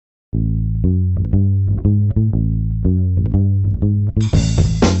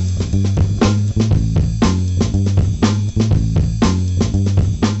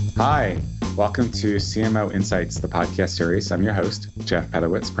Welcome to CMO Insights, the podcast series. I'm your host, Jeff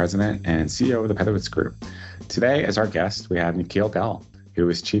Pedowitz, President and CEO of the Pedowitz Group. Today, as our guest, we have Nikhil Behl, who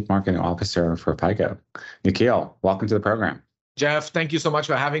is Chief Marketing Officer for FICO. Nikhil, welcome to the program. Jeff, thank you so much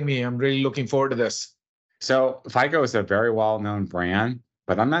for having me. I'm really looking forward to this. So FICO is a very well-known brand,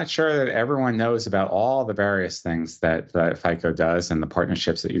 but I'm not sure that everyone knows about all the various things that FICO does and the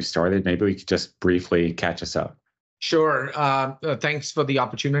partnerships that you've started. Maybe we could just briefly catch us up. Sure. Thanks for the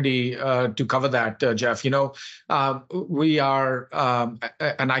opportunity to cover that, Jeff. We are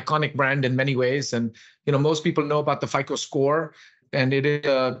an iconic brand in many ways. And, most people know about the FICO score, and it is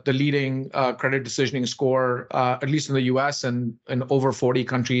the leading credit decisioning score, at least in the US and in over 40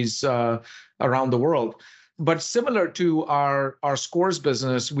 countries around the world. But similar to our scores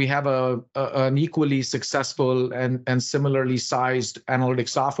business, we have an equally successful and similarly sized analytics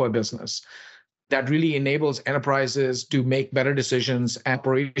software business that really enables enterprises to make better decisions and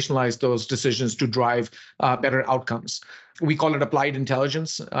operationalize those decisions to drive better outcomes. We call it applied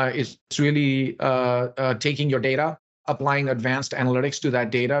intelligence. It's really taking your data, applying advanced analytics to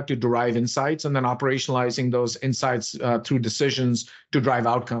that data to derive insights, and then operationalizing those insights through decisions to drive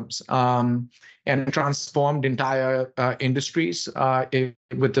outcomes. And transformed entire industries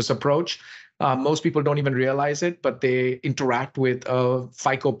with this approach. Most people don't even realize it, but they interact with a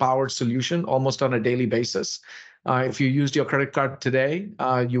FICO-powered solution almost on a daily basis. If you used your credit card today,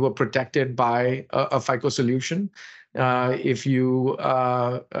 you were protected by a FICO solution. If you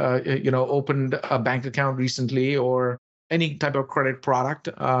opened a bank account recently or any type of credit product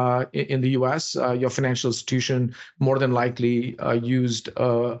in the US, your financial institution more than likely used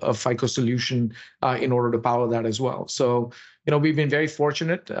a FICO solution in order to power that as well. So, we've been very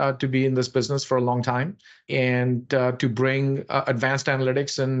fortunate to be in this business for a long time and to bring advanced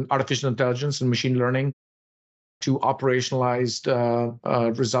analytics and artificial intelligence and machine learning to operationalized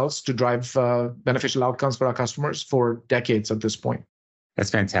results to drive beneficial outcomes for our customers for decades at this point. That's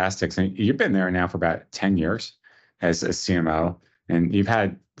fantastic. So you've been there now for about 10 years as a CMO, and you've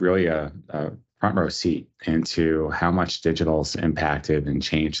had really a front row seat into how much digital's impacted and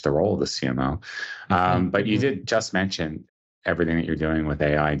changed the role of the CMO. But you did just mention everything that you're doing with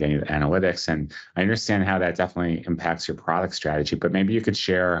AI, data analytics, and I understand how that definitely impacts your product strategy, but maybe you could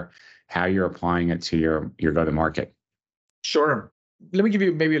share how you're applying it to your go-to-market. Sure. Let me give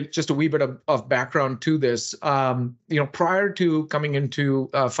you maybe just a wee bit of background to this. Prior to coming into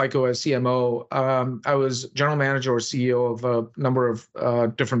FICO as CMO, I was general manager or CEO of a number of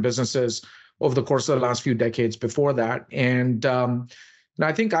different businesses over the course of the last few decades before that. And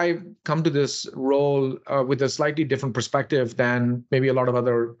I think I've come to this role with a slightly different perspective than maybe a lot of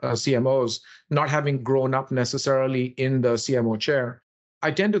other CMOs, not having grown up necessarily in the CMO chair. I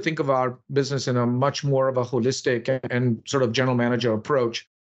tend to think of our business in a much more of a holistic and sort of general manager approach.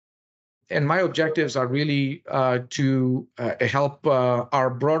 And my objectives are really to help our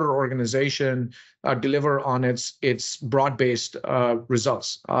broader organization deliver on its broad-based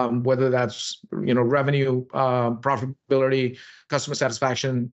results, whether that's revenue, profitability, customer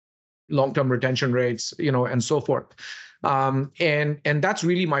satisfaction, long-term retention rates, and so forth. And that's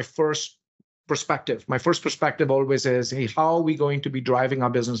really my first perspective. My first perspective always is, hey, how are we going to be driving our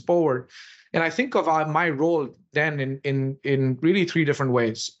business forward? And I think of my role then in really three different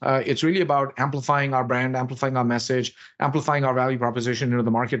ways. It's really about amplifying our brand, amplifying our message, amplifying our value proposition into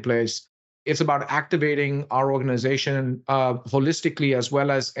the marketplace. It's about activating our organization holistically, as well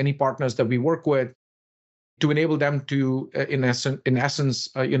as any partners that we work with, to enable them to, in essence,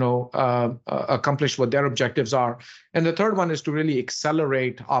 accomplish what their objectives are. And the third one is to really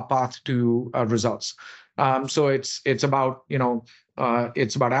accelerate our path to results. So it's about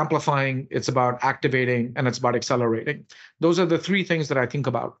amplifying, it's about activating, and it's about accelerating. Those are the three things that I think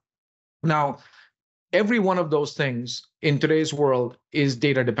about. Now, every one of those things in today's world is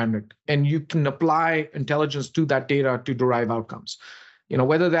data dependent, and you can apply intelligence to that data to derive outcomes.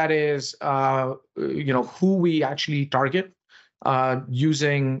 Whether that is, who we actually target,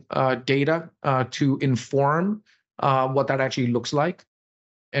 using data to inform what that actually looks like,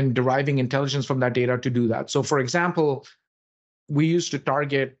 and deriving intelligence from that data to do that. So, for example, we used to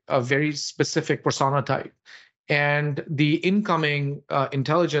target a very specific persona type, and the incoming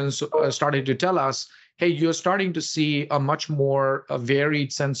intelligence started to tell us, hey, you're starting to see a much more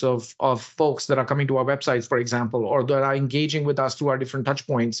varied sense of folks that are coming to our websites, for example, or that are engaging with us through our different touch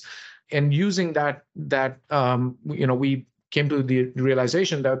points. And using that, we came to the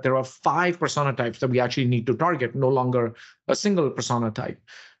realization that there are 5 persona types that we actually need to target, no longer a single persona type.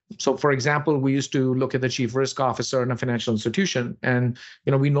 So, for example, we used to look at the chief risk officer in a financial institution, and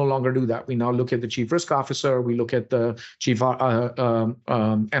we no longer do that. We now look at the chief risk officer, we look at the chief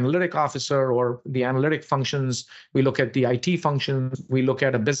analytic officer or the analytic functions, we look at the IT functions, we look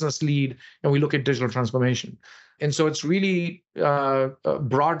at a business lead, and we look at digital transformation. And so it's really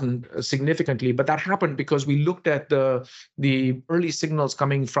broadened significantly, but that happened because we looked at the early signals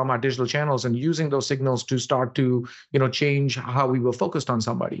coming from our digital channels and using those signals to start to change how we were focused on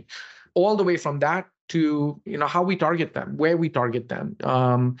somebody, all the way from that to how we target them, where we target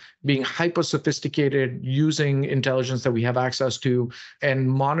them, being hyper sophisticated, using intelligence that we have access to, and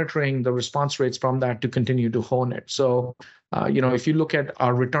monitoring the response rates from that to continue to hone it. So if you look at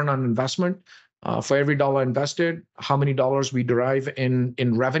our return on investment, for every dollar invested, how many dollars we derive in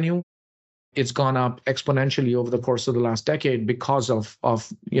revenue, it's gone up exponentially over the course of the last decade because of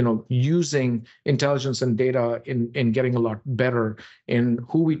using intelligence and data in getting a lot better in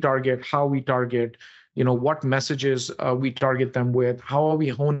who we target, how we target, what messages we target them with, how are we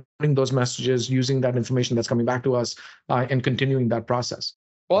honing those messages using that information that's coming back to us, and continuing that process.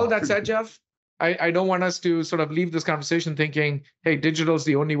 All that said, Jeff, I don't want us to sort of leave this conversation thinking, hey, digital is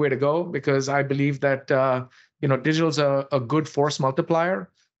the only way to go, because I believe that digital is a good force multiplier,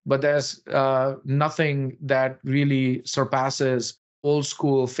 but there's nothing that really surpasses old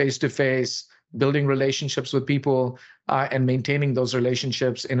school face-to-face, building relationships with people and maintaining those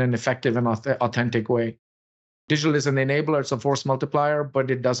relationships in an effective and authentic way. Digital is an enabler, it's a force multiplier,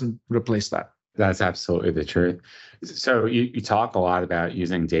 but it doesn't replace that. That's absolutely the truth. So you talk a lot about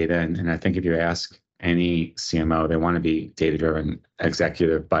using data, and I think if you ask any CMO, they want to be data-driven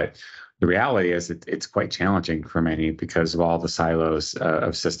executive, but the reality is it's quite challenging for many because of all the silos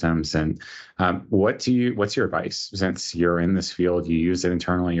of systems. And what's your advice? Since you're in this field, you use it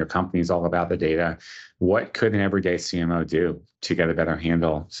internally, your company's all about the data. What could an everyday CMO do to get a better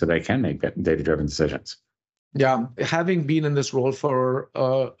handle so they can make data-driven decisions? Yeah, having been in this role for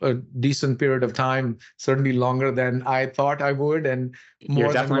a decent period of time, certainly longer than I thought I would, and more.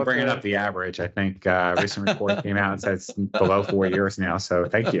 You're definitely bringing up the average. I think a recent report came out and says it's below 4 years now. So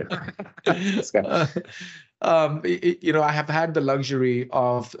thank you. I have had the luxury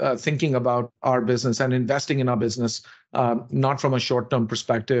of thinking about our business and investing in our business, not from a short-term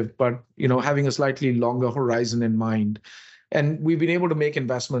perspective, but having a slightly longer horizon in mind. And we've been able to make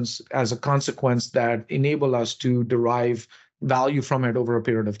investments as a consequence that enable us to derive value from it over a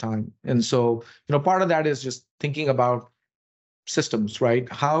period of time. And so, part of that is just thinking about systems, right?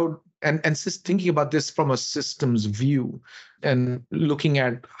 And thinking about this from a systems view and looking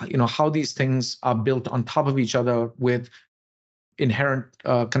at, how these things are built on top of each other with inherent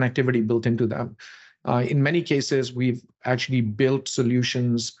connectivity built into them. In many cases, we've actually built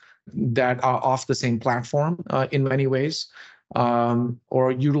solutions that are off the same platform in many ways,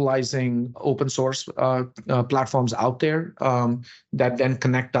 or utilizing open source platforms out there that then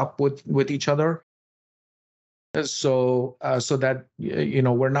connect up with each other. So that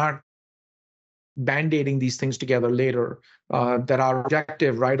we're not band-aiding these things together later. That our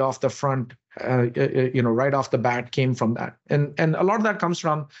objective right off the front, right off the bat, came from that, and a lot of that comes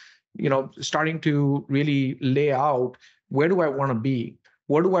from starting to really lay out, where do I want to be?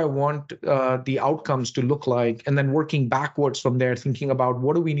 What do I want the outcomes to look like? And then working backwards from there, thinking about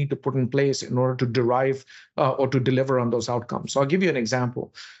what do we need to put in place in order to derive or to deliver on those outcomes. So I'll give you an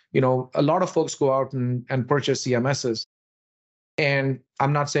example. A lot of folks go out and purchase CMSs. And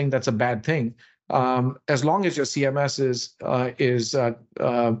I'm not saying that's a bad thing. As long as your CMS is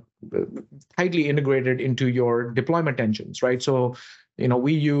tightly integrated into your deployment engines, right? So,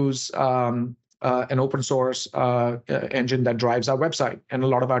 we use an open source engine that drives our website and a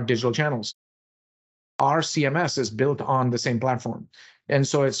lot of our digital channels. Our CMS is built on the same platform. And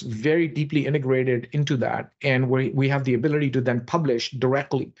so it's very deeply integrated into that. And we have the ability to then publish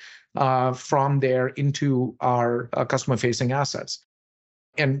directly from there into our customer-facing assets.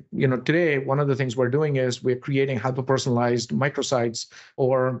 And today, one of the things we're doing is we're creating hyper-personalized microsites,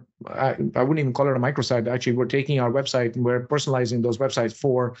 or I wouldn't even call it a microsite. Actually, we're taking our website and we're personalizing those websites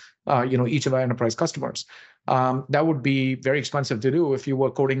for each of our enterprise customers. That would be very expensive to do if you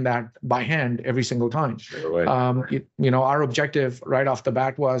were coding that by hand every single time. Sure. Our objective right off the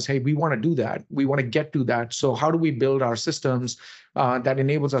bat was, hey, we want to do that. We want to get to that. So how do we build our systems that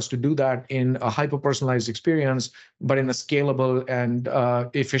enables us to do that in a hyper-personalized experience, but in a scalable and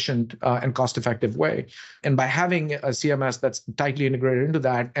efficient and cost-effective way? And by having a CMS that's tightly integrated into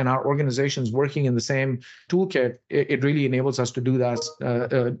that, and our organizations working in the same toolkit, it really enables us to do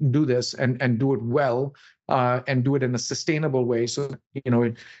this and do it well. and do it in a sustainable way. So,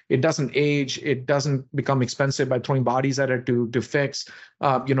 it doesn't age, it doesn't become expensive by throwing bodies at it to fix.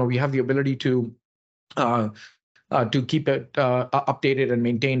 We have the ability to keep it updated and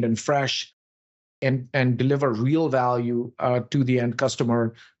maintained and fresh, and deliver real value to the end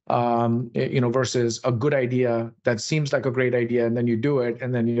customer, versus a good idea that seems like a great idea, and then you do it,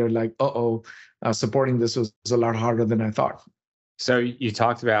 and then you're like, supporting this was a lot harder than I thought. So you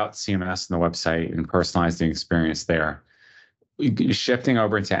talked about CMS and the website and personalizing experience there. Shifting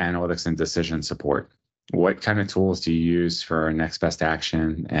over into analytics and decision support, what kind of tools do you use for next best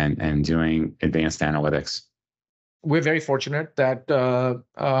action and doing advanced analytics? We're very fortunate that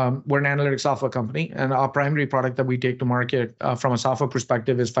we're an analytics software company, and our primary product that we take to market from a software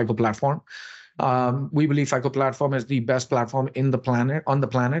perspective is FICO Platform. We believe FICO Platform is the best platform on the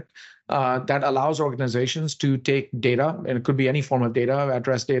planet that allows organizations to take data, and it could be any form of data,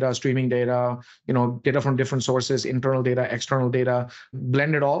 address data, streaming data, data from different sources, internal data, external data,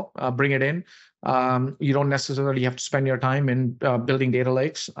 blend it all, bring it in. You don't necessarily have to spend your time in building data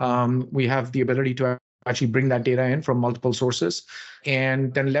lakes. We have the ability to actually bring that data in from multiple sources,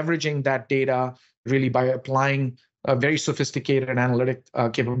 and then leveraging that data really by applying very sophisticated analytic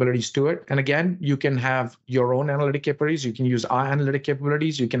capabilities to it. And again, you can have your own analytic capabilities. You can use our analytic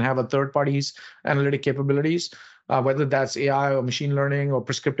capabilities. You can have a third party's analytic capabilities, whether that's AI or machine learning or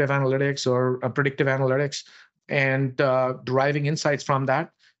prescriptive analytics or predictive analytics, and deriving insights from that.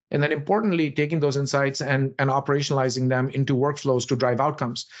 And then importantly, taking those insights and operationalizing them into workflows to drive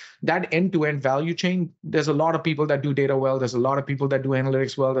outcomes. That end-to-end value chain, there's a lot of people that do data well. There's a lot of people that do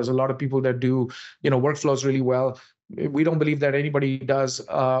analytics well. There's a lot of people that do workflows really well. We don't believe that anybody does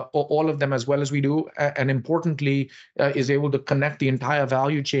all of them as well as we do. And importantly, is able to connect the entire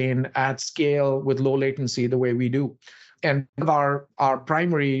value chain at scale with low latency the way we do. And our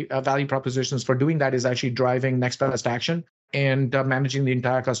primary value propositions for doing that is actually driving next best action and managing the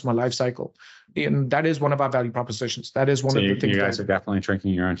entire customer lifecycle. And that is one of our value propositions. That is one of the things. You guys are definitely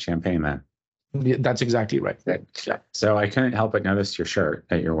drinking your own champagne then. That's exactly right. Yeah. So I couldn't help but notice your shirt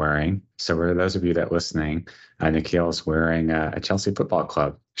that you're wearing. So for those of you that are listening, Nikhil is wearing a Chelsea Football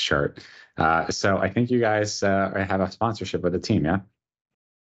Club shirt. So I think you guys have a sponsorship with the team, yeah?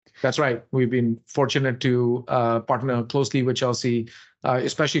 That's right. We've been fortunate to partner closely with Chelsea,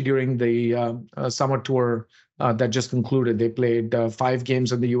 especially during the summer tour that just concluded. They played 5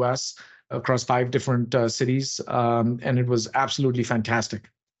 games in the U.S. across 5 different cities, and it was absolutely fantastic.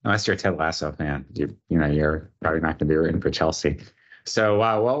 Unless you're a Ted Lasso fan, you're probably not going to be rooting for Chelsea. So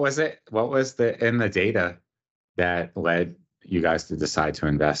what was it? What was in the data that led you guys to decide to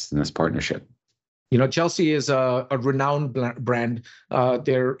invest in this partnership? Chelsea is a renowned brand.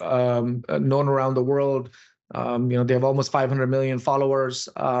 They're known around the world. They have almost 500 million followers.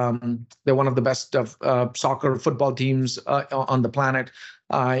 They're one of the best soccer football teams on the planet.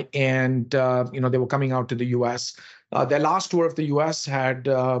 And they were coming out to the U.S. Their last tour of the U.S. had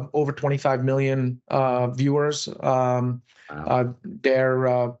over 25 million viewers. Wow.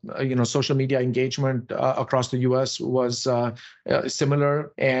 Their social media engagement across the U.S. was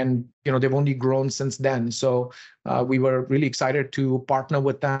similar, and they've only grown since then. So we were really excited to partner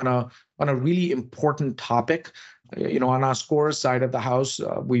with them on a really important topic. On our scores side of the house,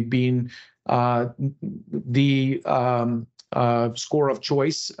 we've been the score of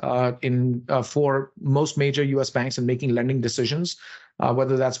choice for most major U.S. banks in making lending decisions,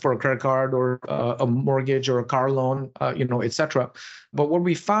 whether that's for a credit card or a mortgage or a car loan, et cetera. But what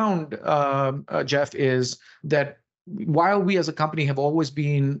we found, Jeff, is that while we as a company have always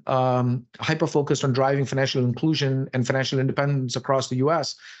been hyper-focused on driving financial inclusion and financial independence across the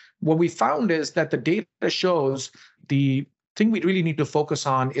U.S., what we found is that the data shows the thing we really need to focus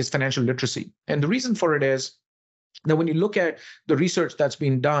on is financial literacy. And the reason for it is that when you look at the research that's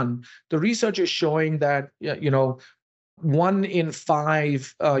been done, the research is showing that 1 in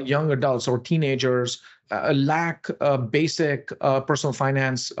 5 young adults or teenagers lack basic personal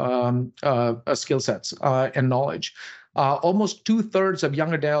finance skill sets and knowledge. Almost 2/3 of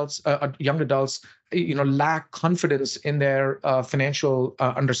young adults, lack confidence in their financial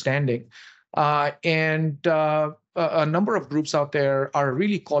understanding. And a number of groups out there are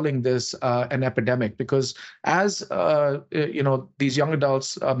really calling this an epidemic, because as these young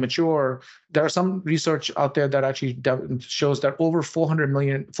adults mature, there are some research out there that actually shows that over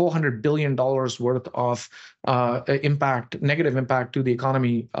 $400 billion worth of negative impact to the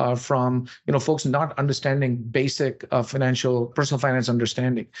economy from folks not understanding basic personal finance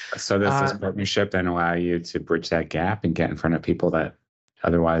understanding. So does this partnership then allow you to bridge that gap and get in front of people that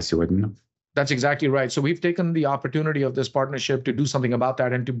otherwise you wouldn't know? That's exactly right. So we've taken the opportunity of this partnership to do something about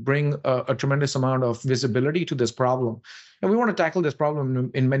that and to bring a tremendous amount of visibility to this problem. And we want to tackle this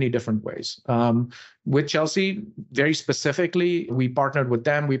problem in many different ways. With Chelsea, very specifically, we partnered with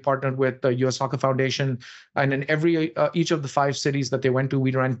them. We partnered with the U.S. Soccer Foundation, and in each of the 5 cities that they went to,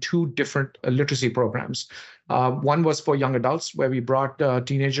 we ran 2 different literacy programs. One was for young adults, where we brought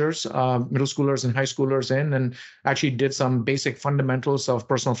teenagers, middle schoolers, and high schoolers in, and actually did some basic fundamentals of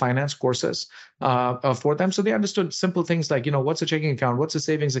personal finance courses for them, so they understood simple things like, what's a checking account, what's a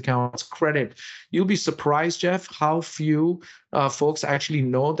savings account, what's credit. You'll be surprised, Jeff, how few folks actually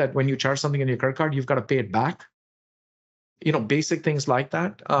know that when you charge something in your credit card, you've got to pay it back. Basic things like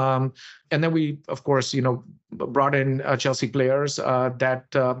that. And then we, of course, brought in Chelsea players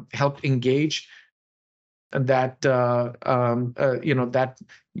that helped engage that that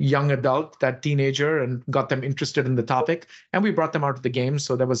young adult, that teenager, and got them interested in the topic. And we brought them out to the game,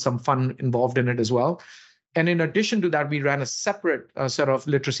 so there was some fun involved in it as well. And in addition to that, we ran a separate set of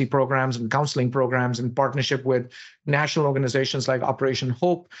literacy programs and counseling programs in partnership with national organizations like Operation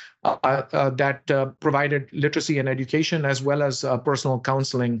Hope that provided literacy and education, as well as personal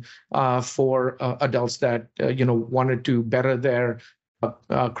counseling for adults that wanted to better their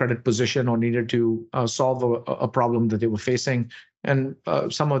credit position or needed to solve a problem that they were facing. And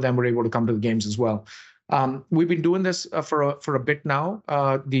some of them were able to come to the games as well. We've been doing this for a bit now,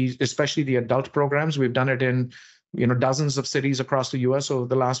 especially the adult programs. We've done it in dozens of cities across the US over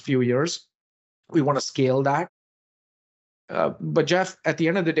the last few years. We want to scale that. But Jeff, at the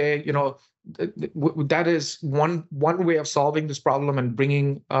end of the day, that is one way of solving this problem and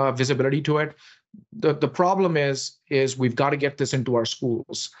bringing visibility to it. The problem is we've got to get this into our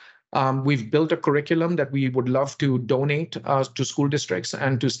schools. We've built a curriculum that we would love to donate to school districts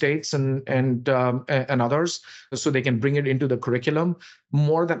and to states and others, so they can bring it into the curriculum.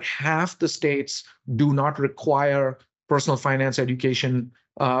 More than half the states do not require personal finance education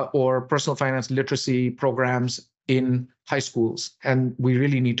or personal finance literacy programs in high schools, and we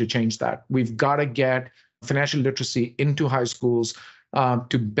really need to change that. We've got to get financial literacy into high schools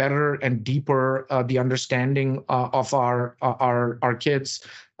to better and deeper the understanding of our kids,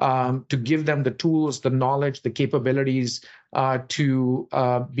 to give them the tools, the knowledge, the capabilities to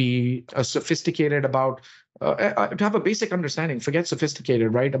be sophisticated about, to have a basic understanding, forget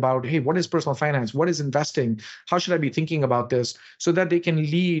sophisticated, right? About, hey, what is personal finance? What is investing? How should I be thinking about this? So that they can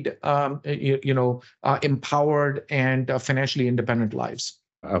lead, empowered and financially independent lives.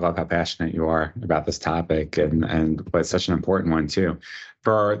 I love how passionate you are about this topic, and but such an important one too.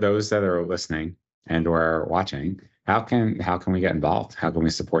 For those that are listening and or watching, how can we get involved? How can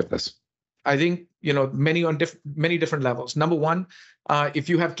we support this? I think many different levels. Number one, if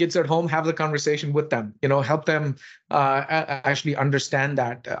you have kids at home, have the conversation with them. Help them actually understand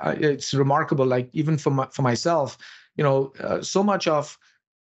that. It's remarkable. Like even for myself, so much of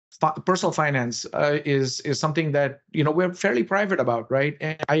personal finance is something that we're fairly private about, right?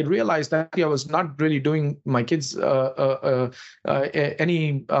 And I realized that I was not really doing my kids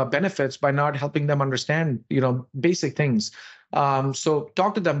any benefits by not helping them understand basic things. So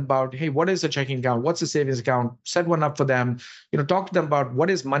talk to them about, hey, what is a checking account? What's a savings account? Set one up for them. Talk to them about what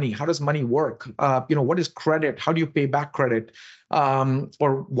is money? How does money work? What is credit? How do you pay back credit?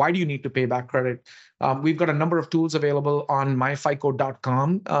 Or why do you need to pay back credit? We've got a number of tools available on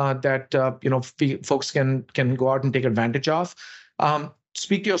myfico.com that folks can go out and take advantage of.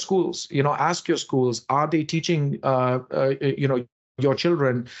 Speak to your schools. Ask your schools, are they teaching your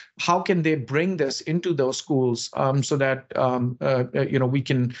children? How can they bring this into those schools so that we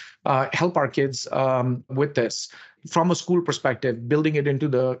can help our kids with this? From a school perspective, building it into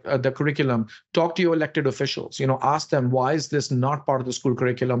the curriculum. Talk to your elected officials. Ask them, why is this not part of the school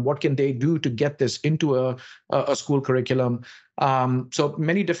curriculum? What can they do to get this into a school curriculum? So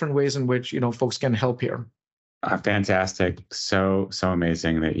many different ways in which folks can help here. Fantastic. So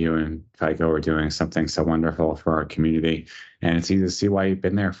amazing that you and FICO are doing something so wonderful for our community. And it's easy to see why you've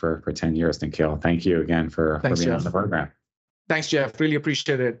been there for 10 years, Nikhil. Thank you again for being on the program. Thanks, Jeff. Really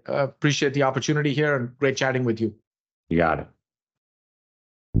appreciate it. Appreciate the opportunity here, and great chatting with you. You got it.